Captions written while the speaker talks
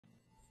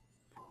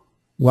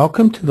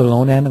Welcome to the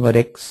Loan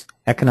Analytics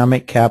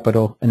Economic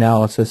Capital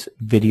Analysis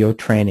video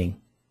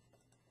training.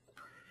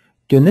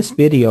 During this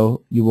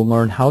video, you will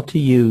learn how to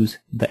use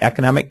the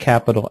Economic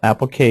Capital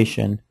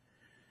application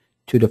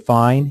to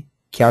define,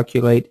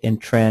 calculate, and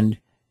trend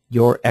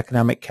your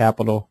economic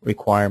capital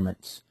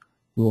requirements.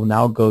 We will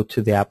now go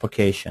to the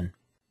application.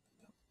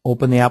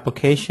 Open the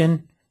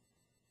application,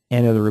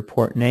 enter the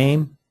report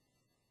name,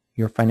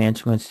 your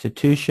financial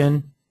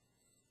institution,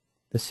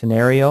 the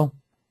scenario.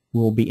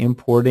 We will be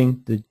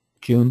importing the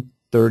June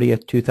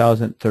 30th,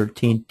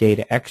 2013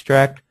 data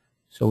extract,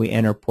 so we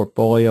enter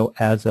portfolio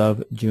as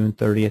of June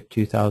 30th,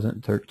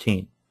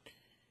 2013.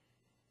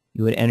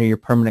 You would enter your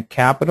permanent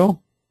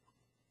capital,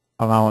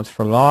 allowance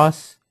for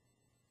loss,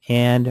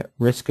 and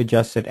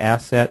risk-adjusted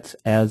assets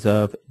as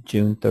of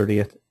June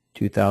 30th,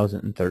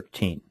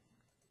 2013.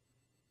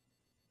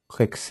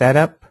 Click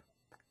Setup,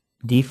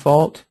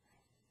 Default,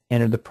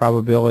 enter the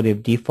probability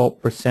of default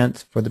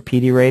percents for the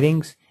PD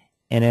ratings,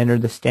 and enter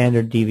the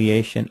standard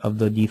deviation of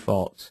the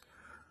defaults.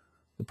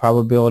 The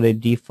probability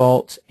of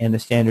defaults and the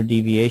standard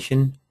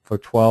deviation for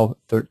 12,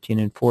 13,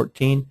 and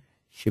 14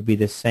 should be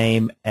the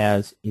same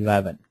as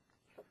 11.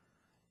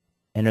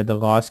 Enter the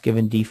loss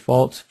given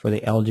defaults for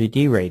the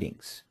LGD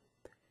ratings.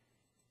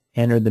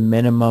 Enter the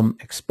minimum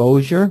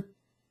exposure.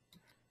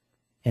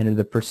 Enter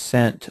the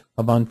percent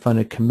of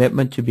unfunded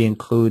commitment to be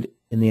included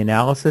in the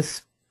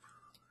analysis.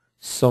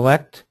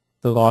 Select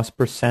the loss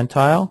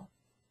percentile.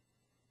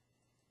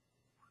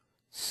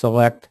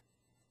 Select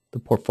the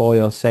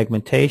portfolio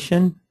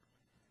segmentation.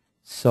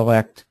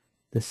 Select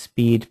the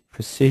speed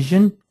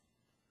precision.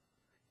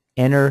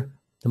 Enter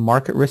the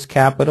market risk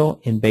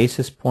capital in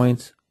basis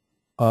points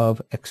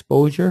of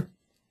exposure,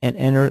 and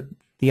enter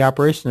the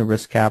operational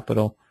risk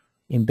capital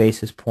in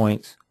basis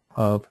points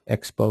of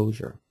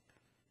exposure.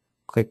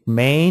 Click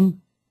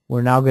Main.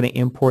 We're now going to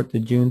import the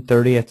June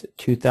 30th,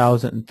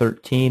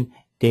 2013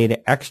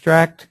 data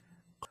extract.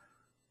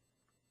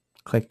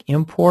 Click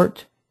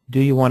Import. Do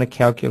you want to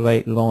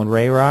calculate loan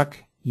RAROC?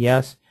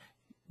 Yes.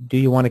 Do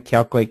you want to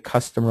calculate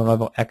customer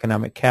level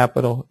economic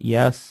capital?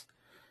 Yes.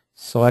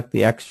 Select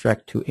the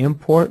extract to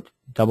import.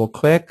 Double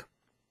click.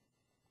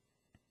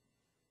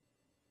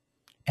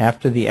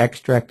 After the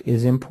extract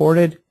is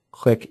imported,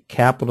 click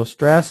Capital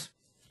Stress.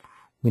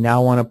 We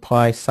now want to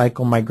apply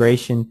cycle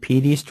migration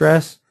PD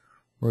stress.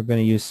 We're going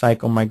to use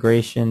cycle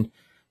migration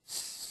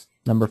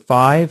number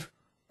 5.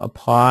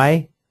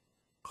 Apply.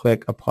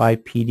 Click Apply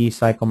PD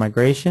cycle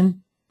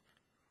migration.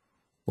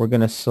 We're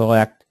going to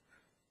select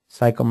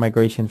cycle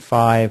migration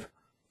 5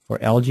 for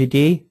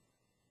LGD.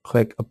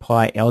 Click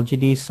Apply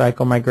LGD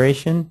cycle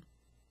migration.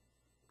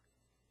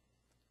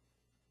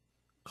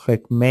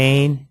 Click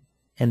Main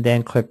and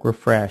then click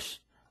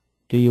Refresh.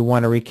 Do you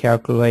want to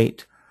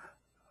recalculate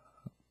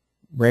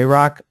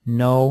RAROC?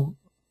 No.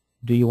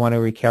 Do you want to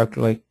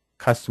recalculate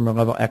customer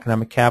level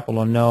economic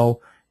capital?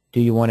 No.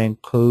 Do you want to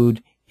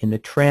include in the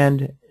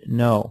trend?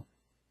 No.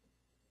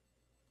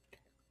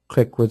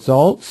 Click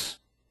Results.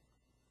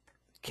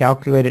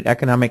 Calculated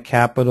economic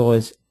capital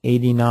is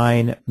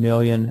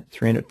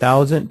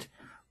 $89,300,000.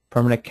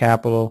 Permanent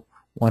capital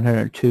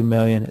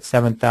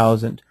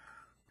 $102,007,000.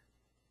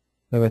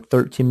 We have a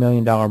 $13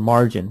 million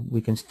margin.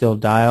 We can still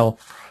dial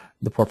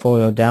the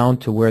portfolio down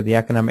to where the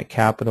economic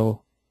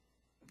capital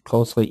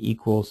closely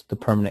equals the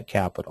permanent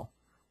capital.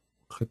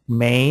 Click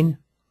Main.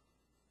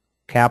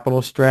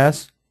 Capital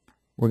Stress.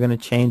 We're going to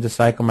change the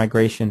cycle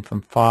migration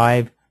from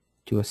 5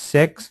 to a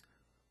 6.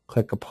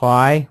 Click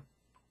Apply.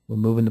 We're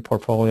moving the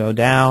portfolio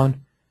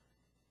down.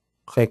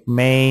 Click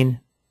Main,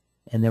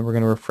 and then we're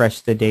going to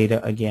refresh the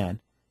data again.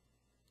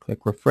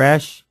 Click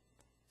Refresh.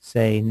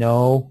 Say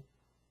no,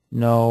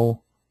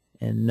 no,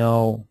 and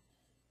no.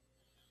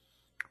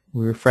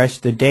 We refresh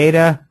the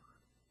data.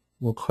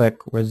 We'll click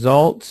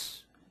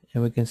Results,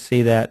 and we can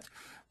see that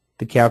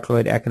the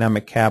calculated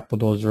economic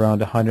capital is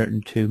around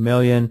 102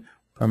 million.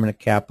 Permanent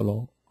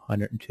capital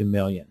 102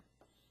 million.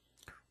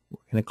 We're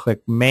going to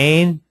click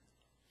Main.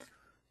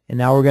 And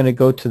now we're going to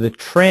go to the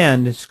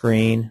trend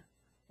screen,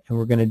 and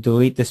we're going to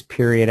delete this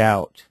period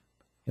out.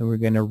 And we're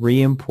going to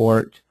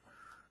re-import.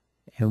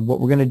 And what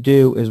we're going to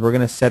do is we're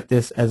going to set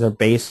this as our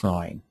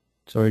baseline.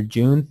 So our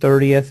June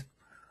 30th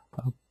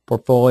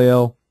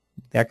portfolio,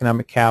 the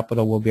economic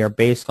capital will be our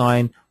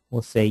baseline.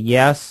 We'll say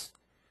yes.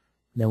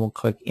 Then we'll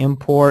click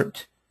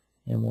Import.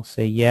 And we'll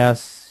say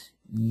yes,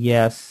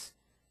 yes.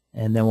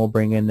 And then we'll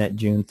bring in that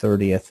June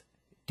 30th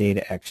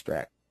data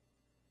extract.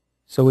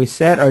 So we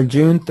set our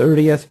June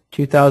 30th,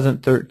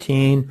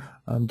 2013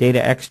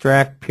 data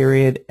extract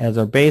period as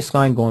our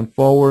baseline going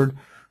forward.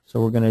 So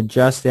we're going to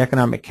adjust the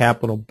economic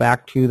capital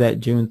back to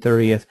that June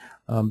 30th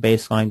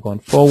baseline going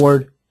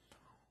forward.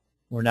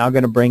 We're now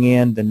going to bring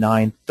in the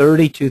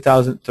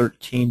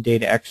 9/30/2013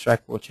 data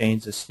extract. We'll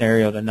change the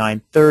scenario to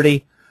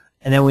 9/30.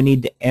 And then we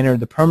need to enter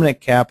the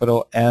permanent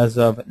capital as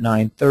of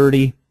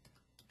 9/30.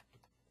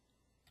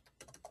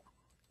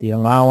 The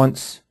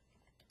allowance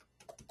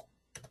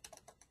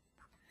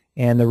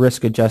and the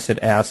risk-adjusted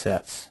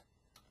assets.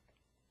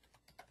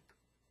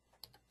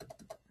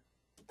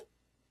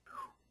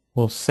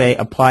 We'll say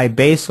apply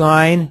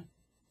baseline,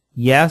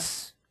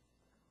 Yes.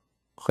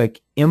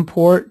 Click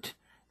import.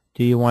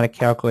 Do you want to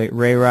calculate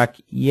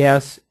RAROC?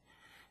 Yes.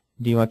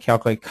 Do you want to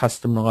calculate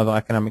customer level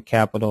economic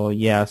capital?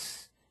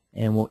 Yes.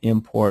 And we'll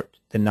import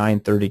the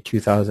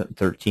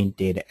 9/30/2013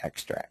 data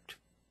extract.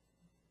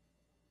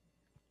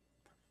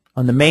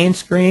 On the main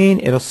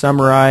screen, it'll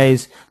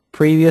summarize.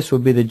 Previous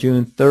would be the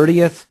June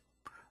 30th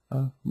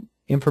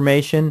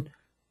information.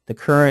 The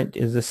current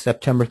is the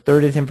September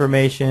 30th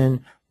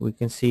information. We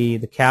can see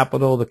the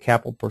capital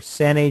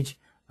percentage,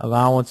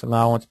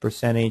 allowance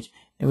percentage,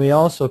 and we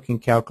also can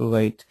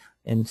calculate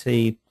and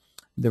see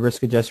the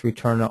risk-adjusted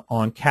return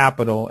on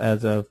capital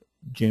as of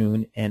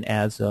June and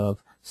as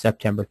of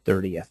September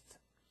 30th.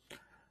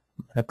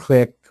 I'm going to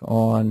click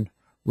on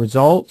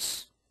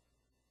results.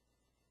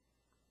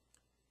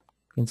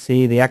 You can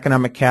see the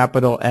economic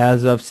capital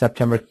as of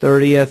September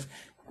 30th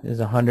is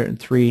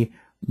 $103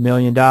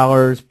 million.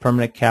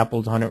 Permanent capital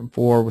is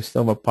 104. We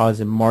still have a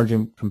positive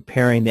margin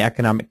comparing the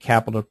economic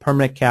capital to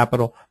permanent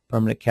capital.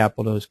 Permanent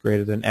capital is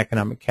greater than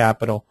economic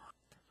capital.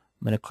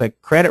 I'm going to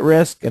click credit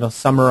risk. It'll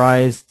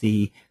summarize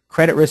the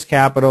credit risk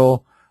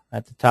capital.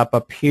 At the top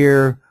up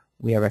here,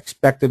 we have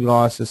expected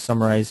losses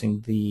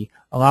summarizing the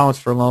allowance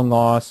for loan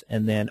loss,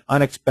 and then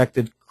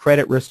unexpected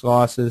credit risk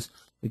losses.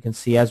 We can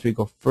see as we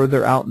go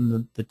further out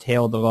in the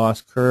tail of the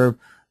loss curve,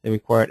 the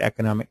required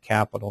economic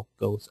capital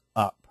goes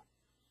up.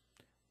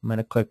 I'm going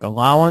to click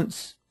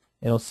allowance.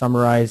 It'll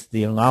summarize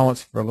the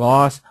allowance for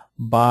loss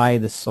by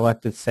the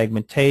selected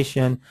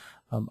segmentation,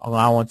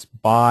 allowance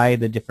by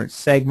the different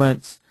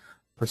segments,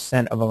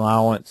 percent of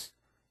allowance,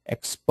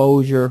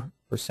 exposure,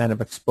 percent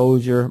of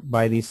exposure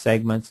by these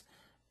segments,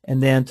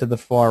 and then to the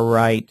far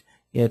right,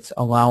 it's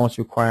allowance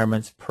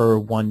requirements per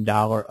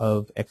 $1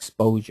 of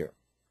exposure.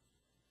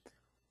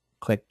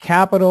 Click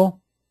capital.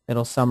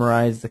 It'll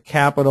summarize the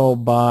capital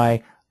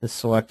by the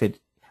selected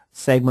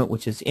segment,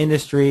 which is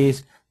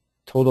industries,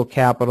 total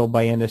capital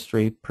by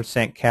industry,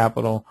 percent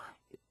capital,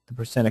 the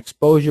percent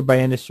exposure by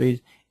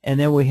industries, and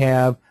then we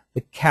have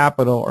the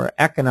capital or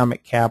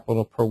economic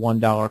capital per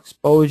 $1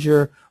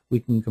 exposure.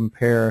 We can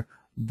compare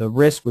the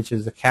risk, which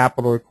is the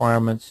capital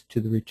requirements, to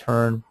the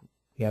return.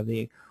 We have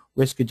the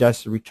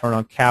risk-adjusted return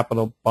on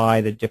capital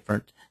by the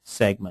different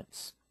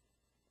segments.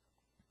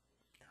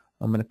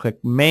 I'm going to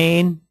click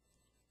main.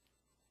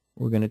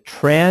 We're going to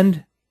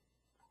trend.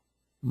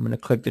 I'm going to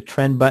click the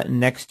trend button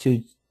next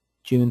to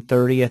June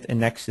 30th and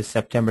next to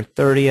September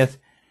 30th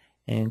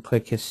and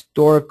click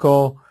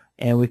historical,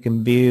 and we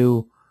can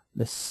view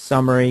the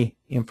summary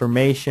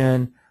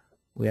information.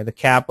 We have the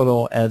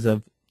capital as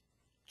of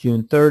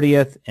June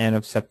 30th and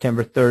of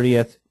September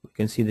 30th. We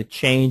can see the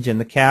change in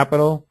the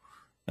capital,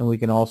 and we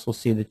can also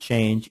see the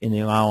change in the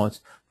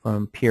allowance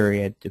from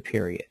period to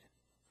period.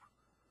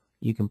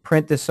 You can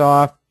print this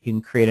off. You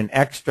can create an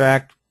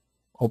extract,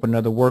 open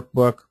another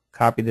workbook,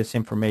 copy this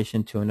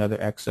information to another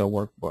Excel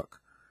workbook.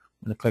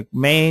 I'm going to click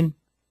main.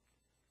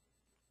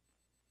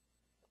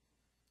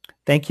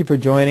 Thank you for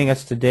joining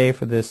us today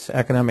for this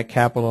economic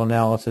capital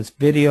analysis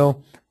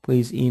video.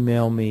 Please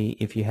email me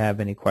if you have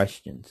any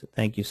questions.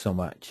 Thank you so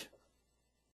much.